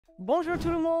Bonjour tout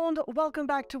le monde, welcome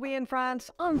back to We in France.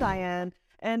 I'm Diane,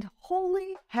 and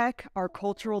holy heck are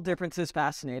cultural differences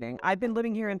fascinating. I've been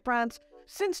living here in France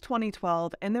since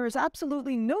 2012, and there is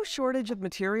absolutely no shortage of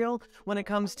material when it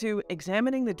comes to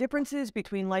examining the differences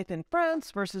between life in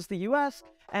France versus the US,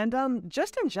 and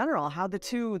just in general, how the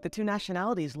two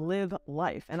nationalities live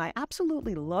life. And I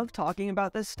absolutely love talking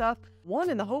about this stuff,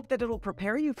 one, in the hope that it'll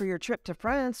prepare you for your trip to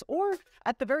France, or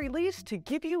at the very least, to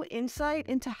give you insight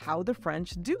into how the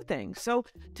French do things. So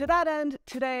to that end,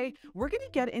 today, we're going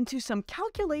to get into some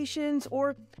calculations,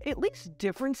 or at least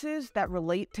differences that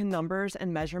relate to numbers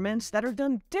and measurements that are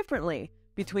done differently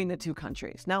between the two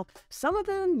countries. Now, some of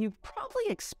them you probably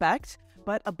expect,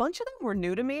 but a bunch of them were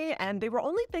new to me, and they were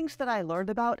only things that I learned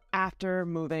about after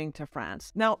moving to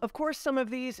France. Now, of course, some of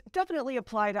these definitely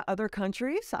apply to other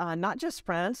countries, not just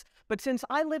France, but since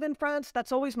I live in France,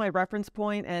 that's always my reference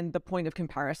point and the point of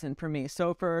comparison for me.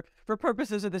 So for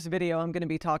purposes of this video, I'm going to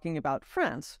be talking about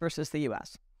France versus the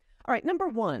US. All right, number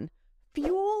one,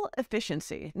 fuel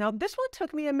efficiency. Now, this one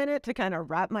took me a minute to kind of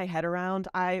wrap my head around.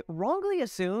 I wrongly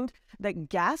assumed that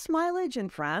gas mileage in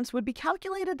France would be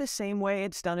calculated the same way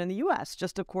it's done in the US,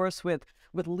 just of course with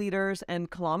liters and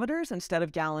kilometers instead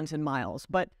of gallons and miles.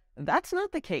 But that's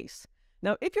not the case.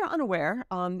 Now, if you're unaware,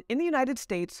 in the United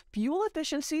States, fuel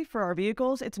efficiency for our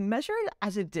vehicles, it's measured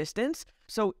as a distance.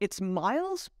 So it's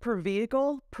miles per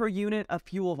vehicle per unit of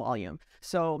fuel volume.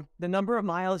 So the number of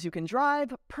miles you can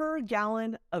drive per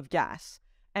gallon of gas.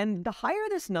 And the higher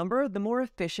this number, the more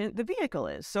efficient the vehicle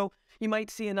is. So you might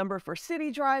see a number for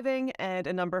city driving and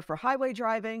a number for highway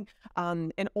driving.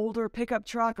 An older pickup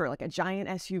truck or like a giant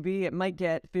SUV, it might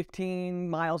get 15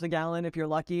 miles a gallon if you're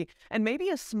lucky. And maybe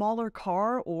a smaller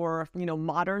car or,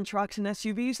 modern trucks and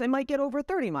SUVs, they might get over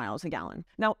 30 miles a gallon.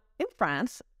 Now, in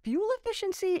France, fuel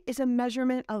efficiency is a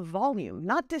measurement of volume,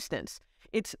 not distance.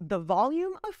 It's the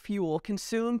volume of fuel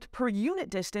consumed per unit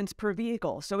distance per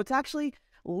vehicle. So it's actually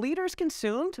liters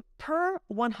consumed per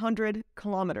 100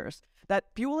 kilometers. That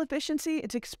fuel efficiency,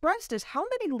 it's expressed as how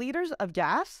many liters of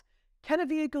gas can a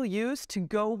vehicle use to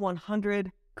go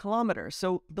 100 kilometers.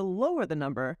 So the lower the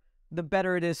number, the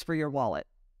better it is for your wallet.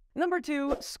 Number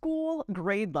two, school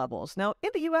grade levels. Now, in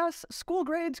the US, school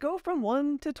grades go from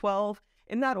 1 to 12.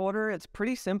 In that order, it's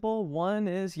pretty simple. 1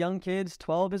 is young kids,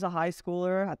 12 is a high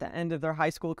schooler at the end of their high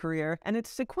school career, and it's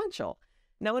sequential.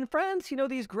 Now, in France,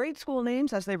 these grade school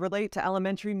names as they relate to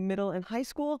elementary, middle, and high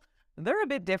school, they're a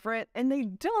bit different, and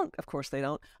of course they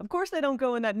don't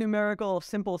go in that numerical,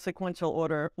 simple sequential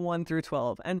order, 1 through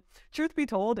 12. And truth be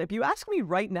told, if you ask me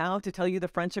right now to tell you the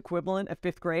French equivalent of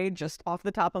 5th grade just off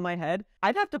the top of my head,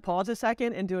 I'd have to pause a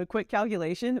second and do a quick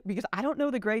calculation because I don't know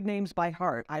the grade names by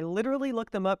heart. I literally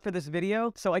looked them up for this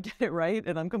video, so I get it right,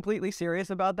 and I'm completely serious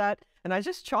about that. And I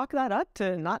just chalk that up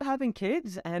to not having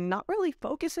kids and not really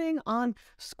focusing on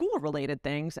school-related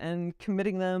things and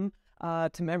committing them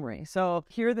to memory. So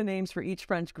here are the names for each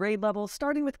French grade level,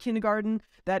 starting with kindergarten,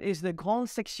 that is the Grande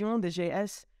Section de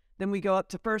GS. Then we go up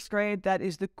to 1st grade, that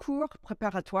is the Cours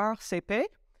Préparatoire CP.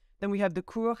 Then we have the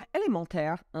Cours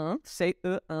Élémentaire 1,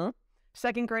 CE1.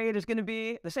 2nd grade is going to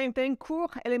be the same thing,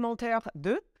 Cours Élémentaire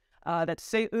 2. That's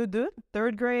CE2.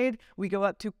 3rd grade, we go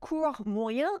up to Cours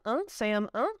Moyen 1,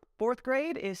 CM1. 4th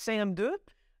grade is CM2.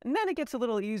 And then it gets a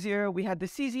little easier. We have the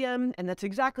sixième, and that's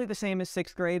exactly the same as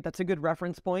 6th grade. That's a good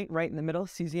reference point right in the middle,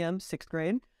 sixième, 6th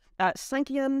grade.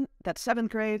 Cinquième, that's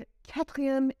 7th grade.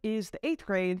 Quatrième is the 8th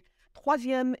grade.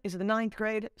 Troisième is the 9th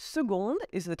grade. Seconde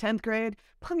is the 10th grade.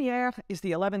 Première is the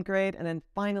 11th grade. And then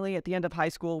finally, at the end of high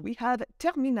school, we have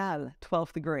terminale,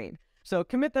 12th grade. So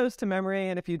commit those to memory,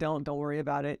 and if you don't worry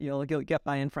about it. You'll get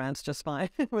by in France just fine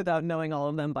without knowing all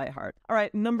of them by heart. All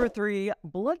right, number 3,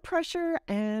 blood pressure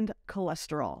and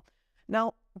cholesterol.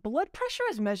 Now, blood pressure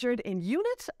is measured in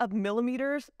units of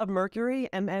millimeters of mercury,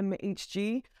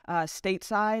 mmHg,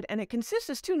 stateside, and it consists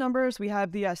of 2 numbers. We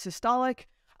have the systolic,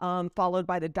 followed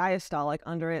by the diastolic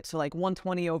under it, so like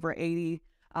 120 over 80.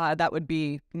 That would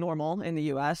be normal in the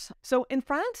US. So in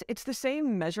France, it's the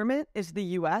same measurement as the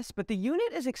US, but the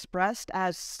unit is expressed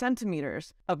as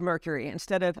centimeters of mercury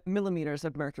instead of millimeters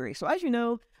of mercury. So as you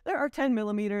know, there are 10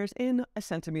 millimeters in a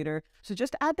centimeter. So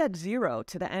just add that 0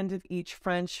 to the end of each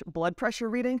French blood pressure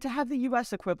reading to have the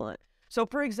US equivalent. So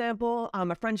for example,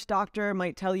 a French doctor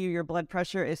might tell you your blood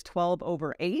pressure is 12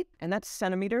 over 8, and that's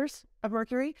centimeters of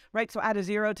mercury, right? So add a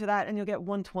 0 to that, and you'll get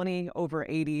 120 over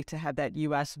 80 to have that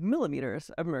US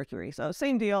millimeters of mercury. So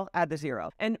same deal, add the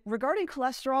 0. And regarding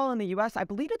cholesterol in the US, I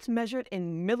believe it's measured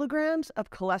in milligrams of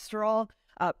cholesterol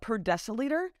per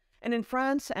deciliter. And in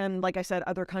France, and like I said,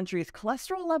 other countries,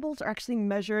 cholesterol levels are actually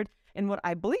measured in what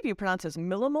I believe you pronounce as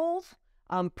millimoles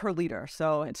per liter.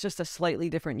 So it's just a slightly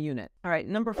different unit. All right,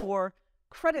 number 4,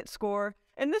 credit score,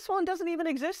 and this one doesn't even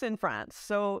exist in France.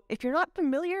 So if you're not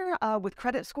familiar with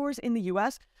credit scores in the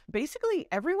US, basically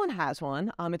everyone has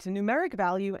one. It's a numeric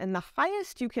value, and the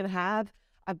highest you can have,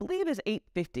 I believe, is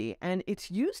 850, and it's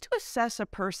used to assess a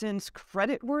person's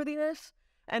credit worthiness.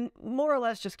 And more or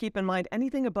less, just keep in mind,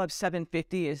 anything above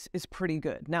 750 is pretty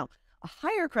good. Now, a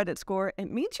higher credit score, it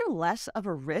means you're less of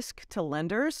a risk to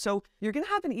lenders, so you're going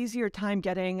to have an easier time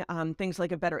getting things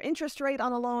like a better interest rate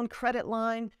on a loan, credit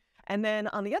line, and then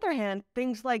on the other hand,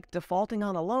 things like defaulting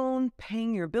on a loan,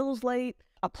 paying your bills late,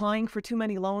 applying for too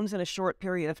many loans in a short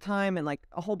period of time, and like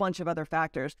a whole bunch of other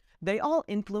factors, they all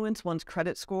influence one's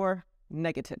credit score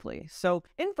negatively. So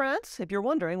in France, if you're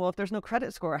wondering, well, if there's no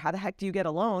credit score, how the heck do you get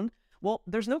a loan? Well,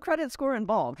 there's no credit score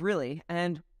involved, really.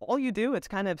 And all you do, it's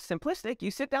kind of simplistic.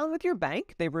 You sit down with your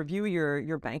bank, they review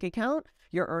your bank account,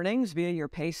 your earnings via your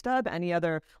pay stub, any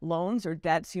other loans or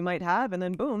debts you might have, and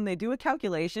then boom, they do a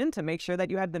calculation to make sure that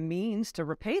you have the means to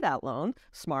repay that loan.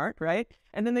 Smart, right?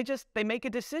 And then they make a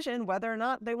decision whether or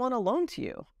not they want to loan to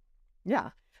you.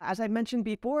 Yeah. As I mentioned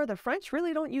before, the French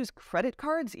really don't use credit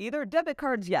cards either. Debit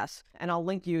cards, yes. And I'll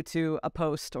link you to a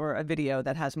post or a video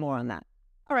that has more on that.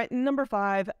 All right, number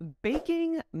 5,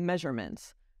 baking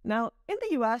measurements. Now, in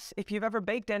the US, if you've ever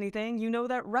baked anything, you know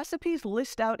that recipes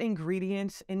list out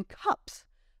ingredients in cups.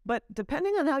 But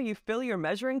depending on how you fill your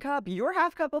measuring cup, your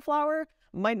half cup of flour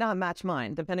might not match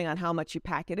mine, depending on how much you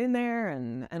pack it in there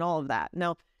and all of that.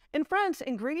 Now, in France,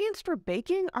 ingredients for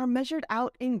baking are measured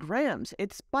out in grams.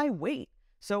 It's by weight.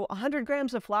 So 100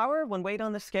 grams of flour, when weighed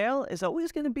on the scale, is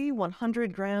always going to be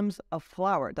 100 grams of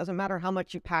flour. It doesn't matter how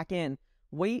much you pack in.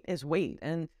 Weight is weight.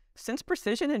 And since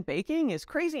precision in baking is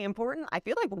crazy important, I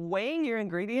feel like weighing your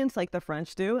ingredients like the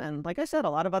French do, and like I said, a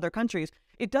lot of other countries,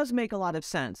 it does make a lot of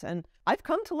sense. And I've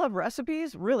come to love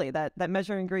recipes, really, that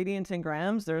measure ingredients in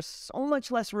grams. There's so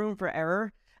much less room for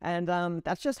error. And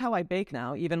that's just how I bake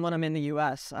now, even when I'm in the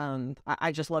US.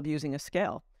 I just love using a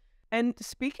scale. And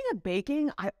speaking of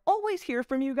baking, I always hear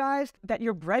from you guys that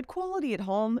your bread quality at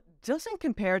home doesn't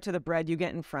compare to the bread you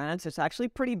get in France. It's actually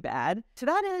pretty bad. To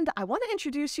that end, I want to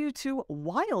introduce you to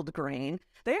Wild Grain.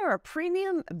 They are a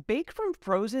premium bake from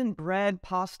frozen bread,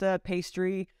 pasta,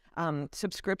 pastry,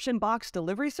 subscription box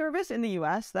delivery service in the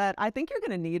US that I think you're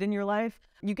going to need in your life.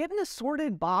 You get an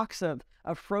assorted box of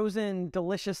frozen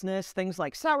deliciousness, things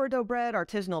like sourdough bread,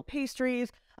 artisanal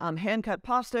pastries, hand-cut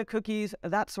pasta, cookies,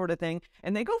 that sort of thing.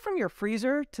 And they go from your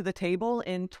freezer to the table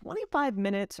in 25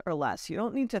 minutes or less. You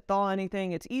don't need to thaw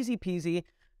anything. It's easy peasy.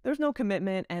 There's no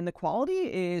commitment, and the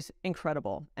quality is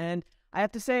incredible. And I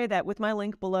have to say that with my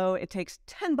link below, it takes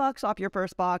 $10 off your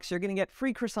first box. You're going to get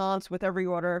free croissants with every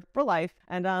order for life.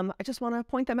 And I just want to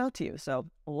point them out to you. So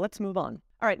let's move on.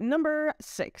 All right, number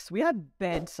 6, we have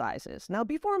bed sizes. Now,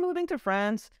 before moving to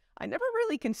France, I never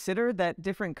really considered that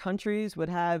different countries would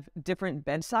have different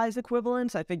bed size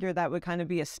equivalents. I figured that would kind of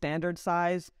be a standard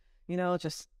size, you know,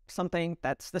 just something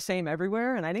that's the same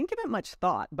everywhere. And I didn't give it much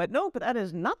thought. But no, that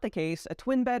is not the case. A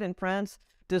twin bed in France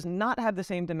does not have the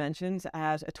same dimensions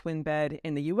as a twin bed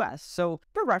in the US. So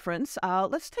for reference,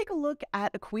 let's take a look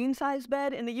at a queen size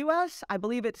bed in the US. I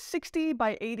believe it's 60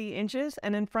 by 80 inches.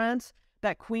 And in France,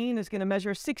 that queen is going to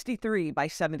measure 63 by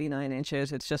 79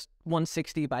 inches. It's just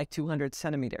 160 by 200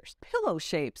 centimeters. Pillow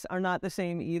shapes are not the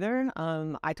same either.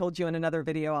 I told you in another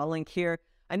video, I'll link here.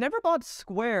 I never bought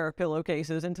square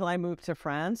pillowcases until I moved to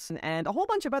France, and a whole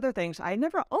bunch of other things I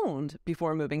never owned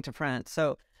before moving to France.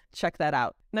 So check that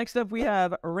out. Next up, we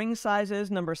have ring sizes,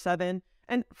 number 7.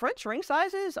 And French ring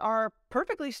sizes are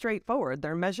perfectly straightforward.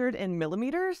 They're measured in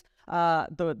millimeters,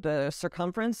 the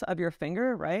circumference of your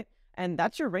finger, right? And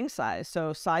that's your ring size.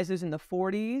 So sizes in the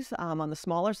 40s on the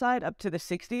smaller side up to the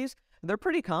 60s, they're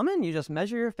pretty common. You just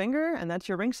measure your finger and that's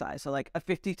your ring size. So like a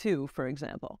 52, for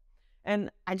example.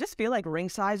 And I just feel like ring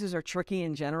sizes are tricky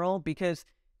in general because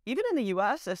even in the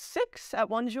US, a 6 at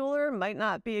one jeweler might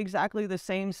not be exactly the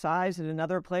same size at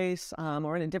another place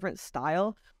or in a different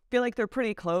style. I feel like they're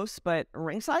pretty close, but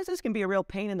ring sizes can be a real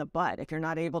pain in the butt if you're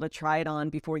not able to try it on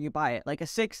before you buy it. Like a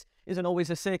 6 isn't always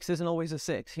a 6, isn't always a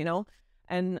 6, you know?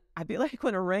 And I feel like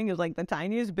when a ring is like the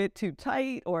tiniest bit too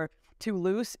tight or too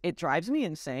loose, it drives me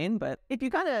insane. But if you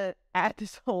kind of add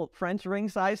this whole French ring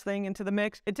size thing into the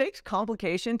mix, it takes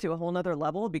complication to a whole nother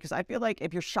level because I feel like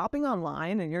if you're shopping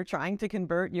online and you're trying to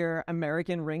convert your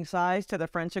American ring size to the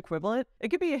French equivalent, it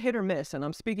could be a hit or miss. And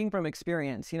I'm speaking from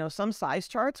experience. You know, some size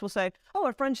charts will say, oh,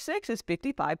 a French 6 is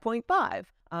 55.5.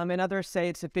 And others say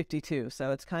it's a 52,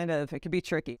 so it can be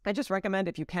tricky. I just recommend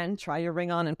if you can, try your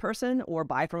ring on in person or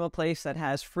buy from a place that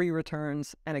has free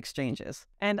returns and exchanges.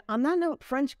 And on that note,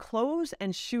 French clothes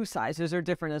and shoe sizes are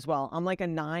different as well. I'm like a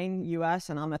 9 US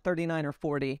and I'm a 39 or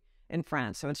 40. in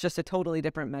France. So it's just a totally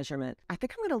different measurement. I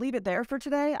think I'm going to leave it there for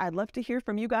today. I'd love to hear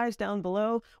from you guys down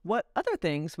below. What other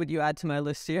things would you add to my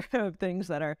list here of things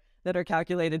that are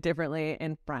calculated differently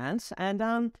in France?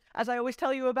 And as I always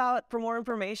tell you about, for more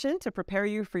information to prepare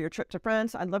you for your trip to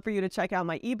France, I'd love for you to check out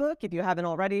my ebook if you haven't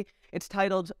already. It's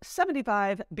titled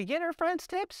 75 Beginner France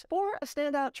Tips for a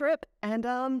Standout Trip. And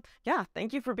yeah,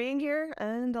 thank you for being here,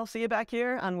 and I'll see you back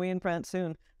here on We in France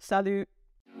soon. Salut!